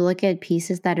when you look at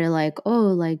pieces that are like, oh,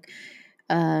 like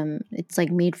it's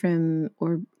like made from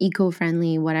or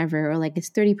eco-friendly, whatever, or like it's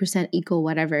 30% eco,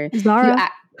 whatever. Zara.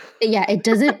 It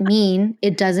doesn't mean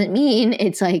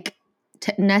it's like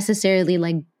necessarily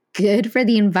like good for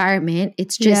the environment.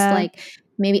 It's just Yeah. like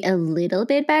maybe a little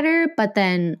bit better, but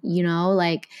then, you know,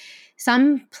 like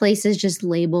some places just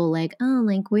label like, oh,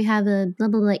 like we have a blah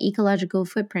blah blah ecological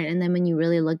footprint, and then when you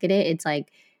really look at it, it's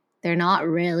like they're not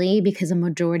really, because a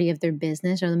majority of their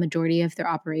business or the majority of their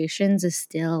operations is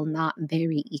still not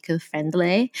very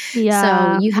eco-friendly.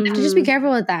 Yeah. So you have to just be careful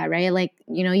with that, right? Like,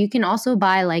 you know, you can also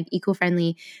buy like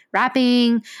eco-friendly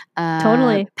wrapping,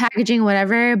 Totally. packaging,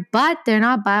 whatever, but they're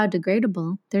not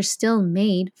biodegradable. They're still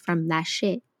made from that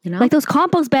shit, you know? Like those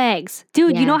compost bags.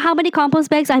 Dude, you Yeah. know how many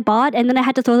compost bags I bought and then I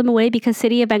had to throw them away because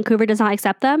City of Vancouver does not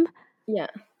accept them? Yeah.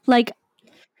 Like,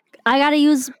 I gotta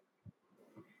use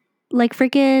like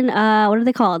freaking what are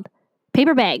they called?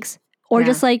 Paper bags. Or Yeah.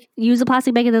 just like use a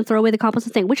plastic bag and then throw away the compost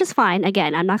thing, which is fine.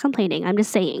 Again, I'm not complaining. I'm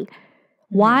just saying.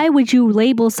 Why would you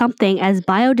label something as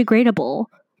biodegradable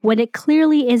when it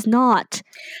clearly is not?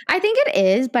 I think it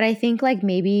is, but I think like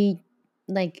maybe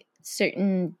like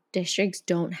certain districts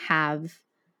don't have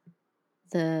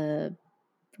the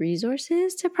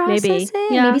resources to process Maybe. it.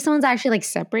 Yeah. Maybe someone's actually like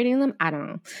separating them. I don't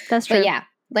know. That's true. But yeah,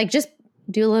 like just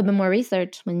do a little bit more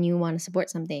research when you want to support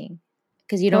something,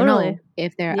 because you don't Totally. know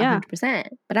if they're Yeah. 100%.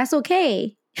 But that's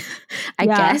okay. I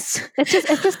Yeah. guess. It's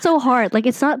just so hard. Like,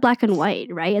 it's not black and white,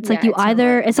 right? It's like Yeah,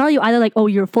 it's not you either like, oh,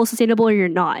 you're full sustainable or you're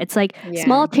not. It's like Yeah.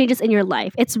 small changes in your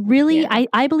life. It's really, Yeah.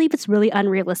 I believe it's really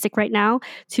unrealistic right now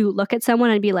to look at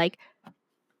someone and be like,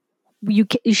 you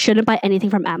shouldn't buy anything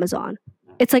from Amazon.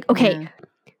 It's like, okay, Yeah.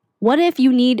 what if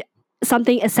you need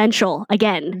something essential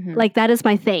again? Mhm. Like, that is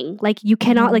my thing. Like, you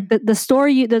cannot, like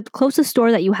the closest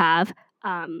store that you have,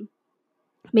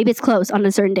 maybe it's closed on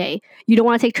a certain day. You don't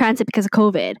want to take transit because of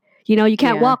COVID. You know, you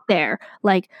can't Yeah. walk there.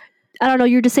 Like, I don't know,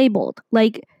 you're disabled.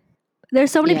 Like,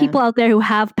 there's so many Yeah. people out there who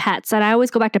have pets, and I always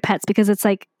go back to pets because it's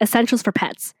like essentials for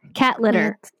pets: cat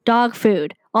litter, dog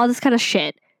food, all this kind of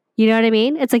shit. You know what I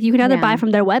mean? It's like you can either buy Yeah.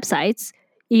 from their websites.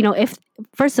 You know, if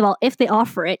first of all, if they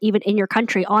offer it even in your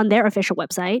country on their official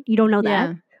website, you don't know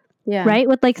that, Yeah. Yeah. right?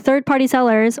 With like third-party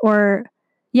sellers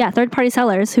third-party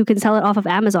sellers who can sell it off of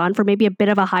Amazon for maybe a bit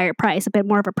of a higher price, a bit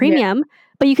more of a premium,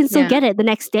 but you can still Yeah. get it the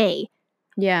next day,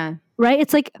 Yeah. right?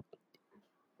 It's like,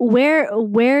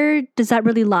 where does that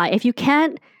really lie? If you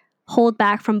can't hold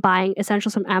back from buying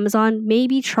essentials from Amazon,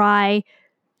 maybe try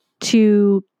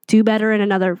to do better in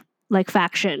another like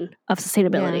faction of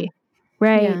sustainability,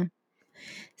 right? Yeah.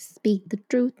 Speak the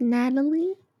truth,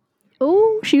 Natalie.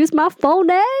 Oh, she used my full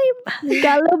name.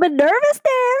 Got a little bit nervous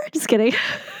there. Just kidding.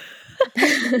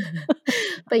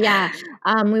 But yeah,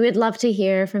 we would love to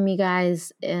hear from you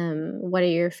guys. What are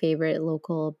your favorite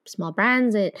local small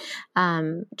brands?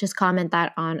 Just comment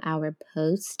that on our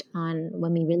post on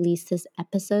when we release this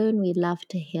episode. We'd love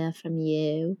to hear from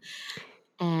you.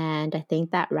 And I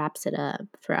think that wraps it up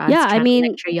for us. Yeah, I trying mean- to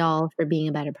lecture y'all for being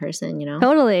a better person, you know?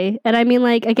 Totally. And I mean,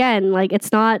 like, again, like,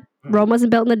 it's not, Rome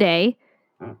wasn't built in a day.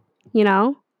 You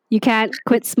know? You can't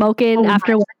quit smoking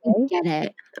after one day. Get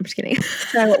it. I'm just kidding.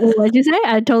 Sorry, what did you say?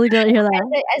 I totally didn't hear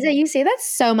that. As you say that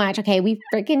so much. Okay, we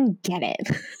freaking get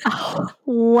it. Oh,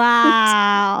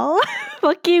 wow.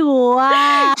 Fucking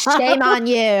wow. Shame on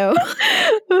you.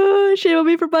 Oh, shame on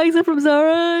me for buying stuff from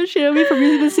Zara. Shame on me for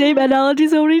using the same analogy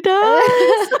so many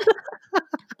times.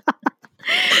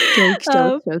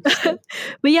 Jokes.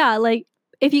 But yeah, like,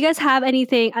 if you guys have any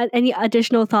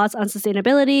additional thoughts on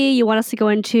sustainability, you want us to go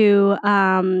into,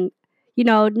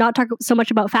 not talk so much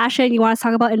about fashion, you want us to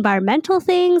talk about environmental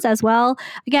things as well,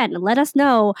 again, let us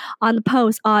know on the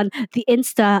post on the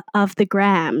Insta of the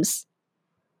Grams.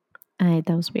 That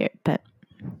was weird, but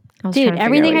dude,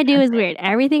 everything I do is weird.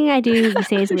 Everything I do you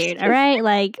say is weird. All right,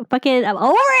 like, fucking, I'm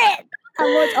over it.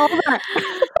 It's over.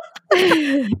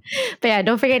 But yeah,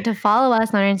 don't forget to follow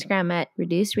us on our Instagram at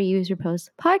Reduce, Reuse, Repost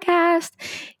Podcast,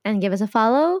 and give us a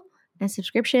follow and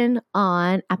subscription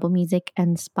on Apple Music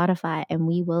and Spotify. And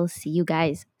we will see you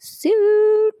guys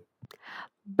soon.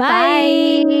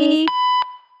 Bye.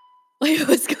 Wait,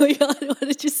 what's going on? Why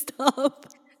did you stop?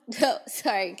 No,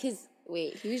 sorry, because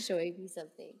wait, he was showing me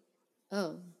something.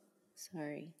 Oh,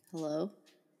 sorry. Hello?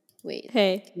 Wait.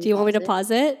 Hey, can do you want me to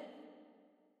pause it?